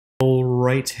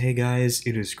Alright, hey guys,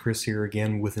 it is Chris here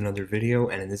again with another video,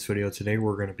 and in this video today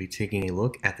we're going to be taking a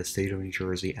look at the state of New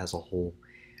Jersey as a whole.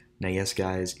 Now yes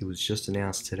guys, it was just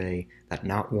announced today that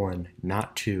not one,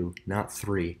 not two, not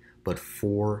three, but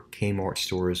 4 Kmart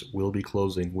stores will be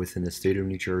closing within the state of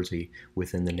New Jersey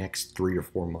within the next 3 or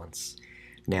 4 months.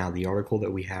 Now the article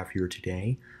that we have here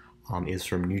today is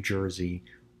from New Jersey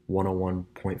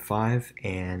 101.5,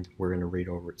 and we're going to read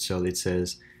over it. So it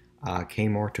says,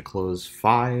 Kmart to close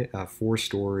 4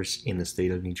 stores in the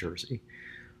state of New Jersey.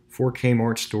 4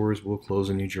 Kmart stores will close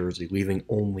in New Jersey, leaving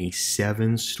only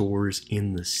 7 stores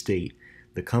in the state.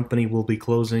 The company will be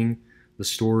closing the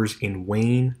stores in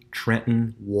Wayne,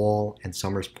 Trenton, Wall, and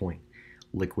Somers Point.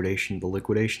 The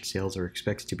liquidation sales are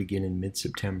expected to begin in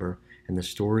mid-September, and the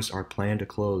stores are planned to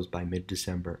close by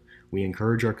mid-December. We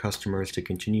encourage our customers to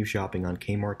continue shopping on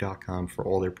Kmart.com for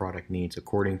all their product needs,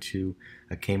 according to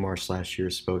a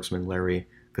Kmart/Sears spokesman, Larry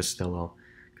Costello.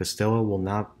 Costello will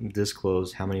not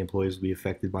disclose how many employees will be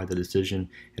affected by the decision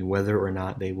and whether or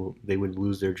not they would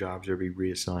lose their jobs or be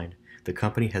reassigned. The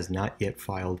company has not yet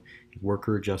filed a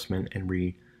Worker Adjustment and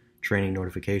Retraining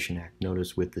Notification Act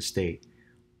notice with the state.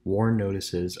 WARN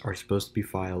notices are supposed to be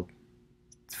filed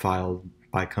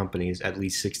by companies at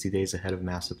least 60 days ahead of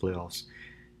massive layoffs.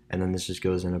 And then this just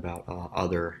goes in about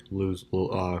other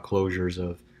closures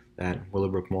of that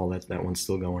Willowbrook Mall. That one's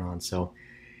still going on. So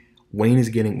Wayne is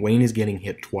getting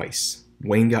hit twice.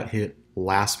 Wayne got hit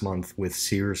last month with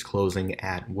Sears closing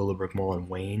at Willowbrook Mall in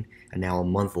Wayne, and now a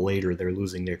month later they're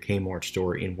losing their Kmart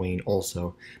store in Wayne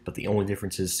also. But the only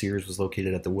difference is Sears was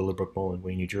located at the Willowbrook Mall in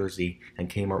Wayne, New Jersey, and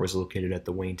Kmart was located at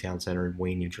the Wayne Town Center in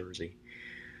Wayne, New Jersey.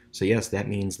 So yes, that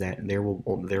means that New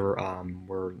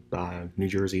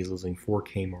Jersey is losing 4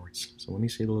 Kmarts. So let me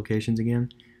see the locations again.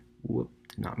 Whoop,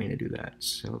 did not mean to do that.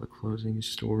 So the closing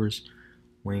stores,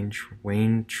 Wayne,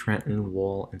 Trenton,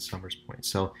 Wall, and Somers Point.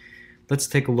 So let's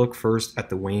take a look first at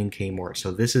the Wayne Kmart.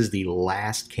 So this is the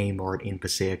last Kmart in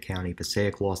Passaic County.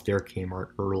 Passaic lost their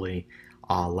Kmart early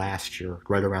last year,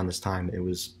 right around this time. It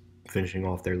was finishing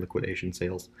off their liquidation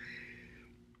sales.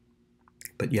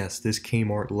 But yes, this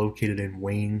Kmart located in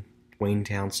Wayne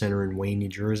Town Center in Wayne, New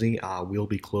Jersey, will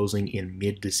be closing in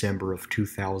mid-December of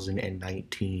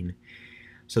 2019.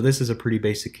 So this is a pretty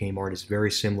basic Kmart. It's very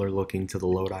similar looking to the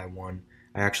Lodi one.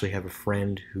 I actually have a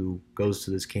friend who goes to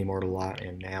this Kmart a lot,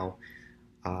 and now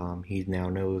he now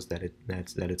knows that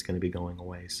it's going to be going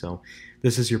away. So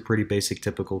this is your pretty basic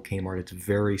typical Kmart. It's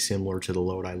very similar to the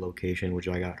Lodi location, which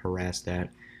I got harassed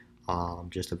at.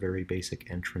 Just a very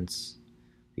basic entrance.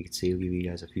 You can see, I'll give you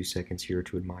guys a few seconds here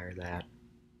to admire that.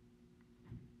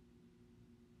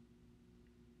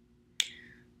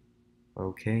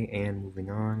 Okay, and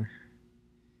moving on.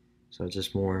 So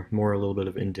just more a little bit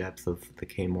of in-depth of the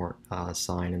Kmart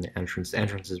sign and the entrance. The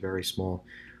entrance is very small.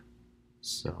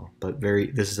 So, but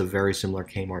this is a very similar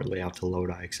Kmart layout to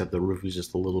Lodi, except the roof is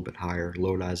just a little bit higher.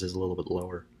 Lodi's is a little bit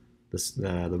lower,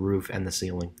 the roof and the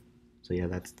ceiling. So yeah,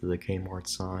 that's the Kmart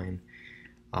sign.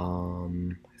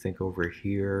 I think over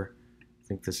here, I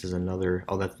think this is another.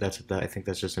 Oh, I think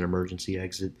that's just an emergency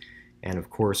exit. And of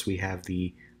course, we have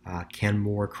the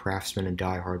Kenmore, Craftsman, and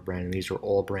Die Hard brand. And these are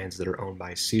all brands that are owned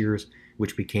by Sears,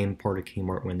 which became part of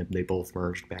Kmart when they both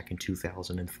merged back in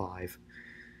 2005.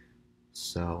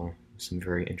 So some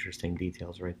very interesting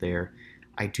details right there.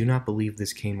 I do not believe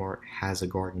this Kmart has a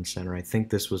garden center. I think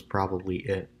this was probably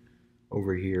it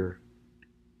over here.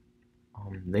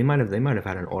 They might have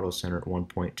had an auto center at one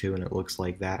point too, and it looks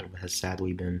like that has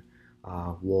sadly been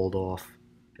walled off.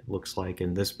 It looks like,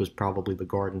 and this was probably the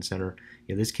garden center.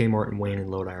 Yeah, this Kmart and Wayne and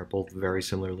Lodi are both very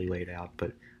similarly laid out,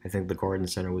 but I think the garden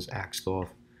center was axed off.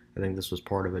 I think this was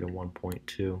part of it at one point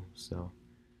too. So,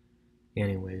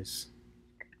 anyways.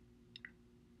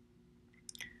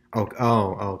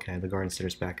 Oh, okay. The garden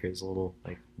center's back here. There's a little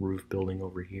like roof building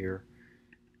over here.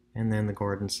 And then the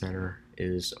garden center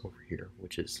is over here,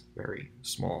 which is very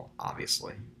small,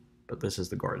 obviously. But this is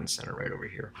the garden center right over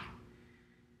here.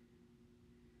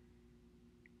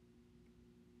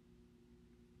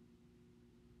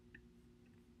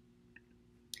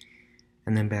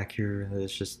 And then back here,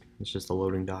 it's just a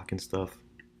loading dock and stuff.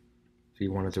 If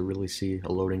you wanted to really see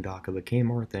a loading dock of the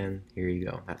Kmart, then here you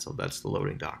go. That's the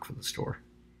loading dock for the store.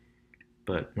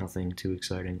 But nothing too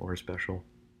exciting or special.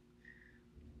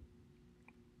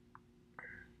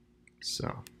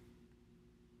 So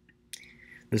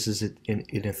this is it in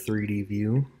a 3D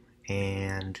view,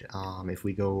 and if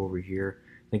we go over here,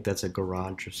 I think that's a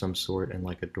garage of some sort and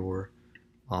like a door.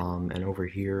 And over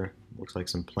here, looks like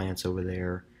some plants over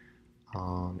there.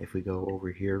 If we go over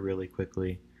here really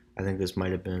quickly, I think this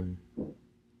might have been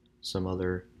some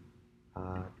other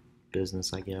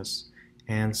business, I guess.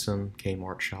 and some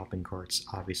Kmart shopping carts,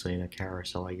 obviously in a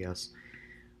carousel, I guess.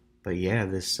 But yeah,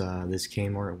 this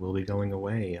Kmart will be going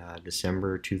away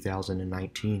December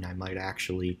 2019. I might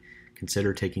actually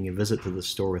consider taking a visit to the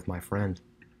store with my friend.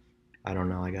 I don't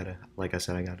know. Like I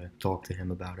said, I gotta talk to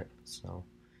him about it. So,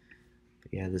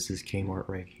 but yeah, this is Kmart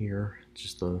right here.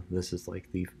 This is like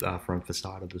the front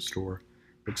facade of the store.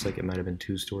 Looks like it might have been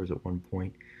two stores at one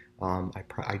point.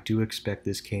 I do expect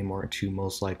this Kmart to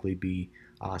most likely be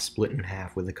split in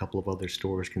half with a couple of other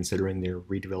stores, considering they're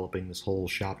redeveloping this whole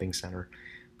shopping center.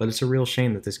 But it's a real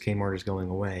shame that this Kmart is going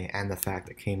away, and the fact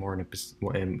that Kmart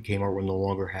will no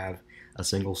longer have a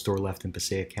single store left in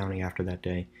Passaic County after that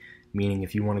day. Meaning,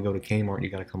 if you want to go to Kmart, you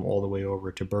got to come all the way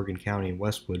over to Bergen County in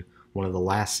Westwood, one of the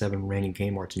last 7 remaining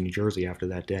Kmarts in New Jersey after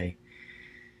that day.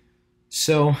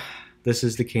 So, this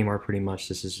is the Kmart pretty much.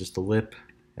 This is just the lip,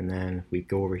 and then we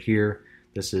go over here.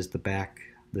 This is the back.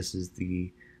 This is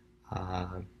the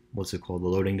what's it called? The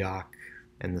loading dock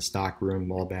and the stock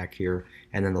room all back here,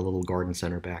 and then the little garden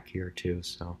center back here too.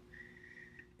 So,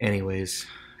 anyways,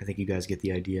 I think you guys get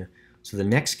the idea. So the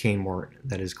next Kmart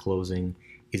that is closing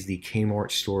is the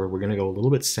Kmart store. We're gonna go a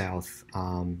little bit south,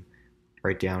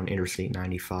 right down Interstate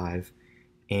 95,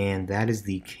 and that is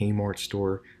the Kmart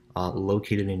store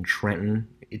located in Trenton.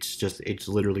 It's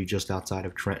literally just outside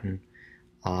of Trenton,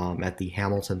 at the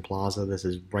Hamilton Plaza. This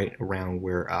is right around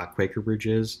where Quaker Bridge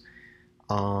is.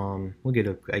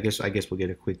 I guess we'll get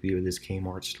a quick view of this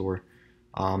Kmart store.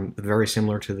 Very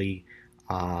similar to the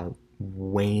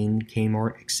Wayne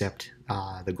Kmart, except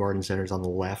the garden center is on the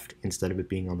left instead of it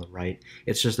being on the right.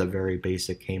 It's just a very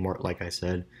basic Kmart, like I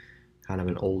said, kind of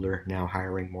an older, now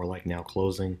hiring, more like now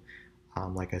closing.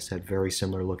 Like I said, very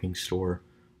similar looking store.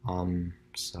 And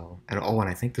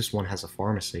I think this one has a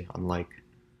pharmacy, unlike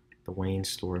the Wayne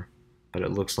store. But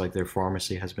it looks like their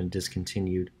pharmacy has been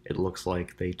discontinued. It looks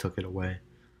like they took it away.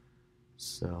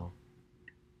 So,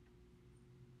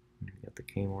 got the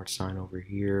Kmart sign over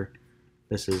here.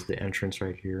 This is the entrance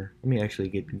right here. Let me actually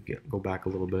go back a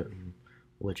little bit, and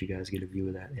we'll let you guys get a view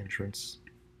of that entrance.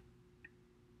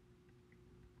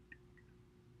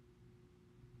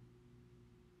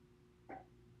 Very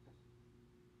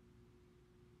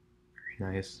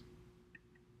nice.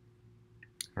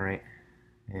 All right,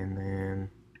 and then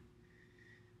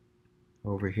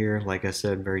over here, like I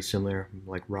said, very similar,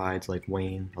 like rides like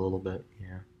Wayne a little bit,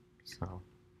 yeah. So,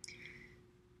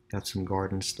 got some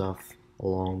garden stuff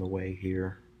along the way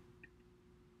here.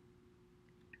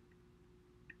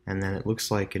 And then it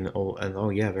looks like oh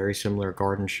yeah, very similar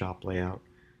garden shop layout.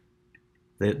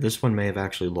 This one may have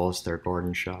actually lost their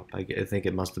garden shop. I think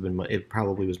it must have been, it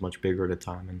probably was much bigger at the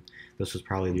time, and this was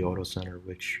probably the auto center,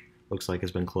 which looks like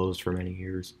has been closed for many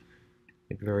years.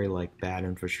 Very like bad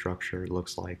infrastructure. It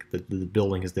looks like the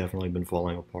building has definitely been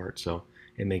falling apart, so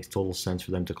it makes total sense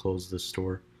for them to close this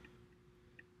store.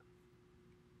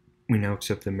 We now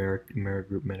accept the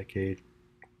Amerigroup Medicaid.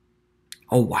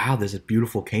 Oh wow, there's a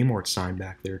beautiful Kmart sign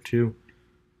back there too.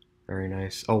 Very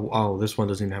nice. Oh, this one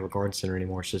doesn't even have a garden center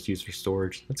anymore. It's just used for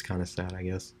storage. That's kind of sad, I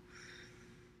guess.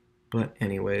 But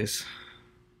anyways,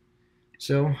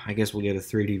 so I guess we'll get a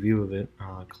 3D view of it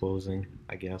closing,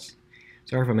 I guess.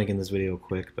 Sorry if I'm making this video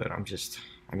quick, but I'm just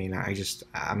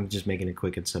making it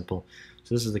quick and simple.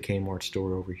 So this is the Kmart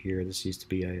store over here. This used to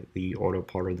be the auto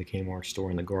part of the Kmart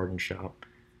store in the garden shop.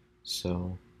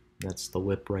 So that's the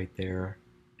lip right there.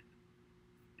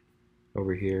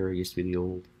 Over here used to be the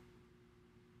old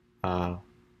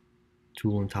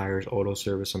Tool and Tires Auto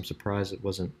Service. I'm surprised it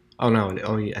wasn't. Oh no,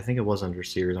 I think it was under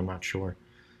Sears. I'm not sure.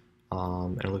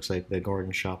 And it looks like the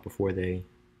garden shop before they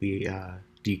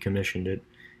decommissioned it.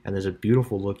 And there's a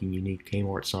beautiful looking unique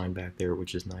Kmart sign back there,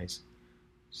 which is nice.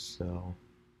 So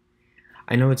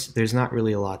I know there's not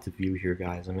really a lot to view here,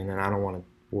 guys. I mean, and I don't want to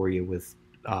bore you with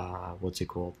what's it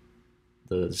called,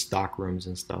 the stock rooms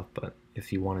and stuff. But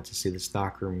if you wanted to see the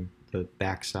stock room, the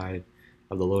back side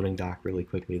of the loading dock really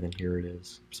quickly, then here it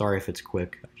is. Sorry if it's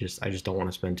quick. I just don't want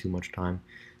to spend too much time.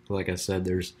 Like I said,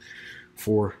 there's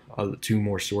 2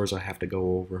 more stores I have to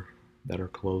go over that are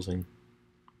closing.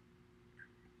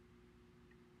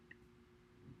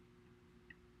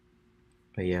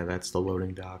 But yeah, that's the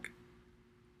loading dock.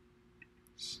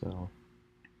 So,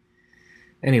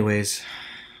 anyways,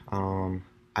 I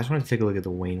just wanted to take a look at the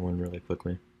Wayne one really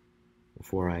quickly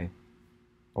before I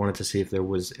wanted to see if there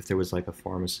was like a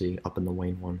pharmacy up in the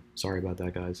Wayne one. Sorry about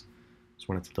that, guys. Just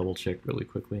wanted to double check really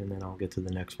quickly, and then I'll get to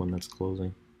the next one that's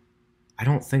closing.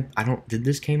 Did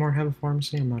this Kmart have a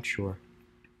pharmacy? I'm not sure.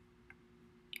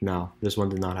 No, this one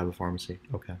did not have a pharmacy.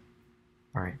 Okay.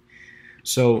 All right.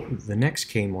 So the next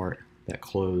Kmart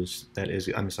that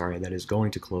is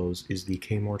going to close is the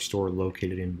Kmart store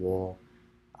located in Wall,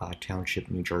 Township,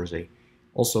 New Jersey.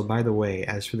 Also, by the way,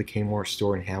 as for the Kmart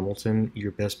store in Hamilton,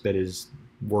 your best bet is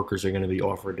workers are going to be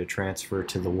offered to transfer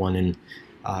to the one in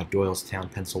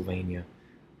Doylestown, Pennsylvania.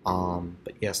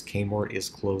 But yes, Kmart is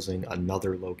closing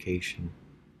another location.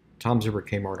 Tom's River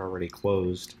Kmart already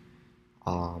closed,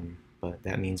 but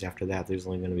that means after that there's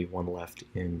only going to be one left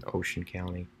in Ocean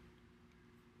County.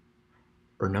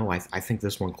 Or no, I think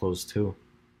this one closed too.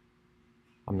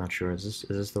 I'm not sure. Is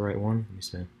this the right one? Let me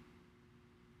see.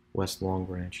 West Long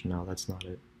Branch. No, that's not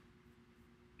it.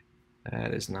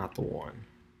 That is not the one.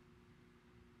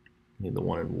 I need the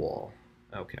one in Wall.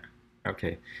 Okay.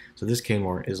 Okay. So this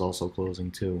Kmart is also closing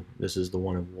too. This is the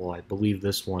one in Wall. I believe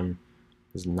this one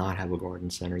does not have a garden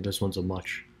center. This one's a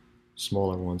much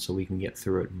smaller one, so we can get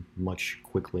through it much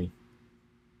quickly.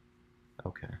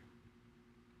 Okay.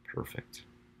 Perfect.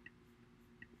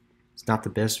 It's not the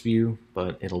best view,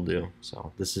 but it'll do.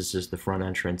 So this is just the front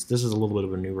entrance. This is a little bit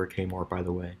of a newer Kmart, by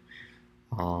the way.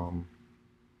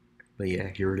 But yeah,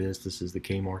 here it is. This is the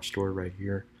Kmart store right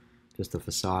here. Just the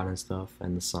facade and stuff,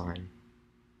 and the sign.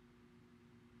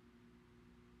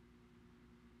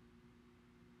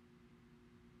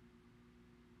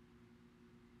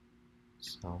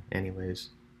 So, anyways.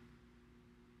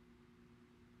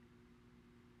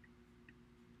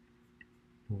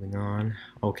 Moving on.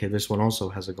 Okay, this one also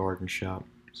has a garden shop.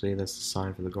 See, that's the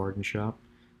sign for the garden shop.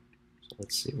 So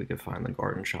let's see if we can find the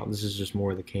garden shop. This is just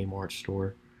more of the Kmart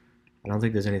store. I don't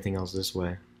think there's anything else this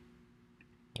way.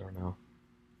 I don't know.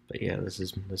 But yeah, this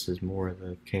is more of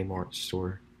the Kmart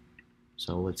store.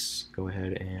 So let's go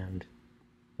ahead and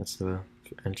that's the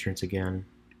entrance again.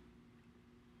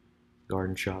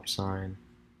 Garden shop sign.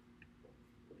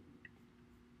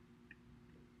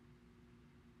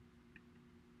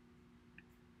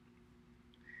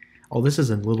 Oh, this is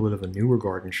a little bit of a newer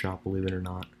garden shop, believe it or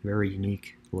not. Very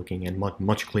unique looking and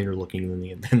much cleaner looking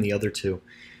than the other two.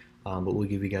 But we'll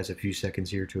give you guys a few seconds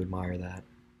here to admire that.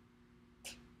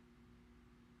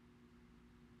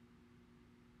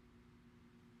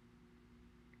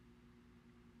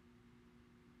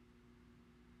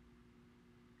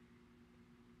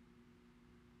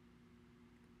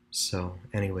 So,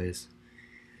 anyways.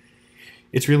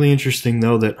 It's really interesting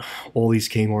though that all these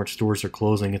Kmart stores are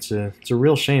closing. It's a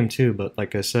real shame too. But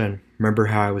like I said, remember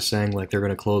how I was saying like they're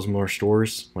going to close more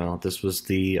stores? Well, this was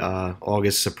the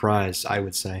August surprise, I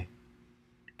would say.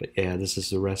 But yeah, this is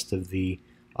the rest of the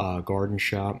garden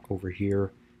shop over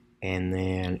here, and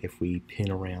then if we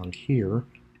pin around here,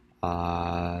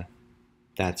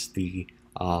 that's the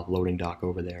loading dock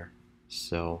over there.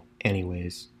 So,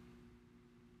 anyways,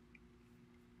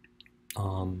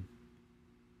 garden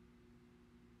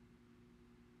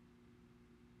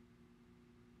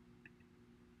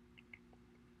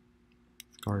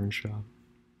shop.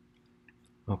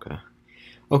 Okay.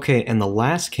 Okay, and the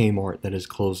last Kmart that is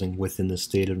closing within the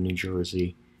state of New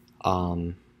Jersey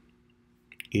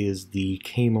is the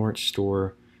Kmart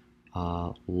store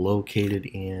located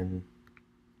in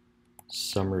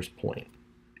Summers Point,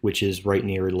 which is right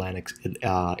near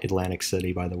Atlantic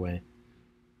City, by the way.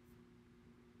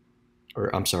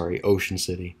 Or, I'm sorry, Ocean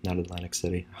City, not Atlantic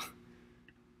City.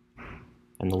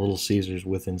 And the Little Caesars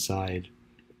with inside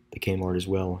the Kmart as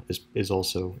well is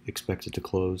also expected to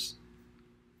close.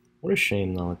 What a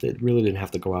shame, though. It really didn't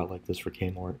have to go out like this for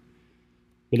Kmart.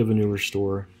 Bit of a newer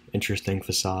store, interesting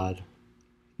facade.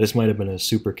 This might have been a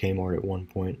super Kmart at one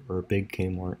point, or a big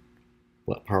Kmart.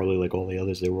 Well, probably like all the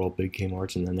others, they were all big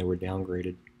Kmarts and then they were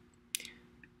downgraded.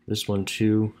 This one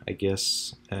too, I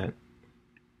guess, at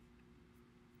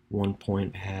one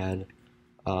point had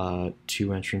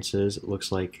two entrances. It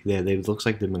looks like looks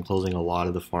like they've been closing a lot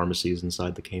of the pharmacies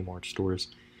inside the Kmart stores.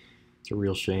 It's a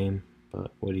real shame,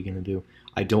 but what are you gonna do?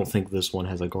 I don't think this one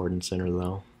has a garden center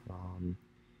though,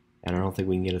 and I don't think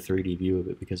we can get a 3D view of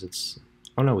it because it's.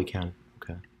 Oh no, we can.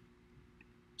 Okay.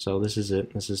 So this is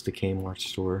it. This is the Kmart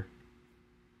store.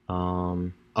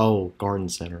 Oh, garden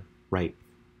center. Right.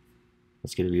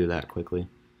 Let's get a view of that quickly.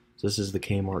 So this is the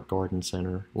Kmart Garden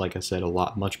Center. Like I said,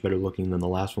 much better looking than the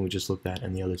last one we just looked at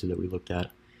and the other two that we looked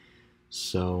at.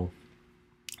 So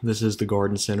this is the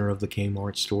garden center of the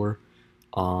Kmart store.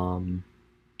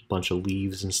 Bunch of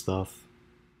leaves and stuff.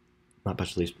 Not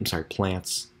bunch of leaves. I'm sorry,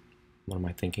 plants. What am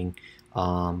I thinking?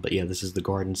 But yeah, this is the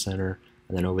garden center,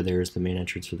 and then over there is the main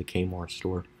entrance for the Kmart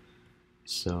store.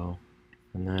 So,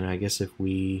 and then I guess if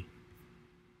we,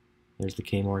 there's the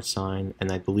Kmart sign,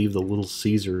 and I believe the Little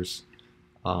Caesars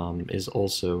is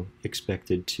also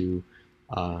expected to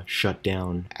shut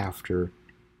down after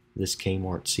this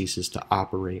Kmart ceases to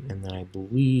operate. And then I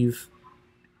believe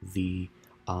the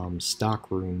stock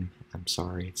room, I'm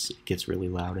sorry, it gets really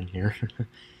loud in here.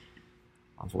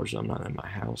 Unfortunately, I'm not in my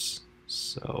house,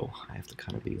 so I have to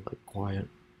kind of be like quiet.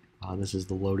 This is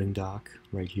the loading dock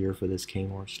right here for this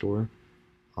Kmart store.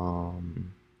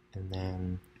 And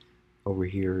then over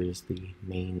here is the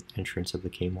main entrance of the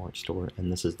Kmart store,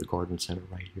 and this is the garden center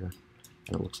right here.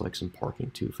 And it looks like some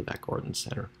parking too for that garden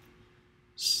center.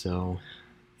 So,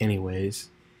 anyways,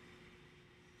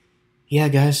 yeah,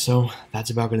 guys, so that's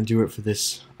about going to do it for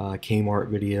this Kmart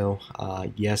video.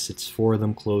 Yes, it's 4 of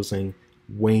them closing: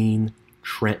 Wayne,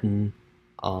 Trenton,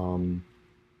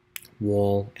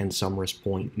 Wall, and Summers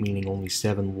Point, meaning only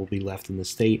 7 will be left in the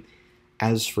state.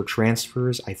 As for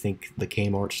transfers, I think the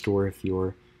Kmart store, if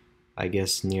you're, I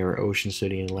guess, near Ocean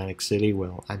City and Atlantic City,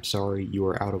 well, I'm sorry, you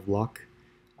are out of luck.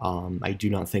 I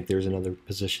do not think there's another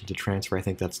position to transfer. I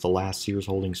think that's the last Sears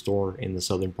holding store in the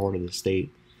southern part of the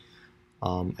state.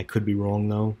 I could be wrong,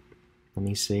 though. Let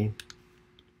me see.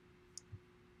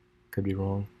 Could be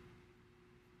wrong.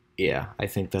 Yeah, I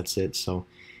think that's it. So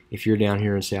if you're down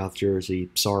here in South Jersey,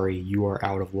 sorry, you are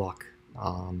out of luck.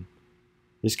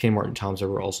 This Kmart in Toms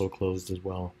River also closed as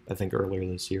well, I think earlier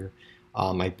this year.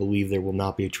 I believe there will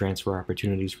not be transfer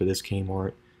opportunities for this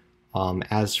Kmart.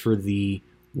 As for the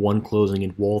one closing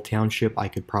in Wall Township, I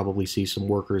could probably see some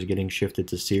workers getting shifted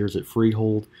to Sears at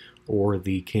Freehold or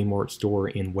the Kmart store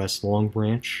in West Long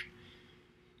Branch.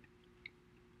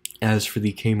 As for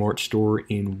the Kmart store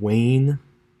in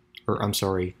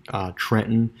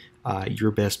Trenton,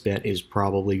 your best bet is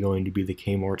probably going to be the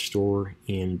Kmart store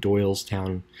in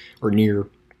Doylestown, or near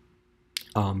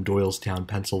Doylestown,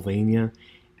 Pennsylvania.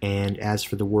 And as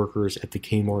for the workers at the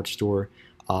Kmart store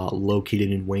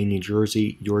located in Wayne, New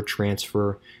Jersey, your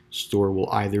transfer store will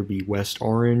either be West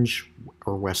Orange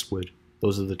or Westwood.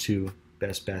 Those are the 2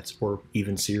 best bets, or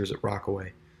even Sears at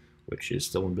Rockaway, which is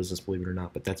still in business, believe it or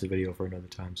not, but that's a video for another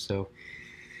time. So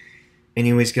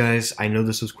anyways, guys, I know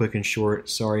this was quick and short.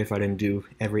 Sorry if I didn't do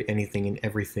anything and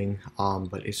everything,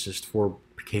 but it's just 4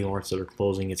 Kmarts that are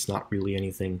closing. It's not really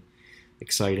anything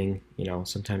exciting. You know,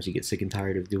 sometimes you get sick and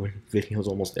tired of doing videos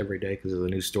almost every day because there's a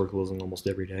new store closing almost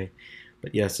every day.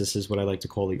 But yes, this is what I like to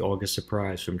call the August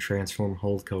surprise from Transform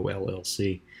Holdco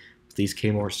LLC. These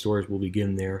Kmart stores will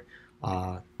begin their,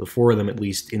 the 4 of them at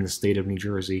least in the state of New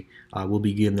Jersey, will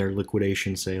begin their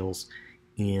liquidation sales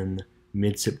in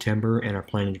mid-September and are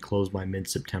planning to close by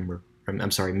mid-September. I'm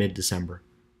sorry, mid-December.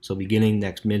 So beginning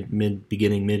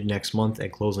mid next month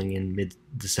and closing in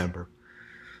mid-December.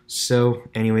 So,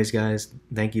 anyways, guys,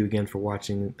 thank you again for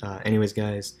watching. Anyways,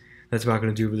 guys, that's about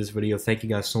going to do for this video. Thank you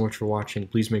guys so much for watching.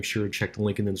 Please make sure to check the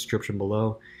link in the description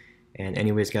below. And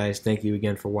anyways, guys, thank you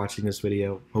again for watching this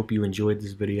video. Hope you enjoyed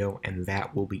this video, and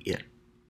that will be it.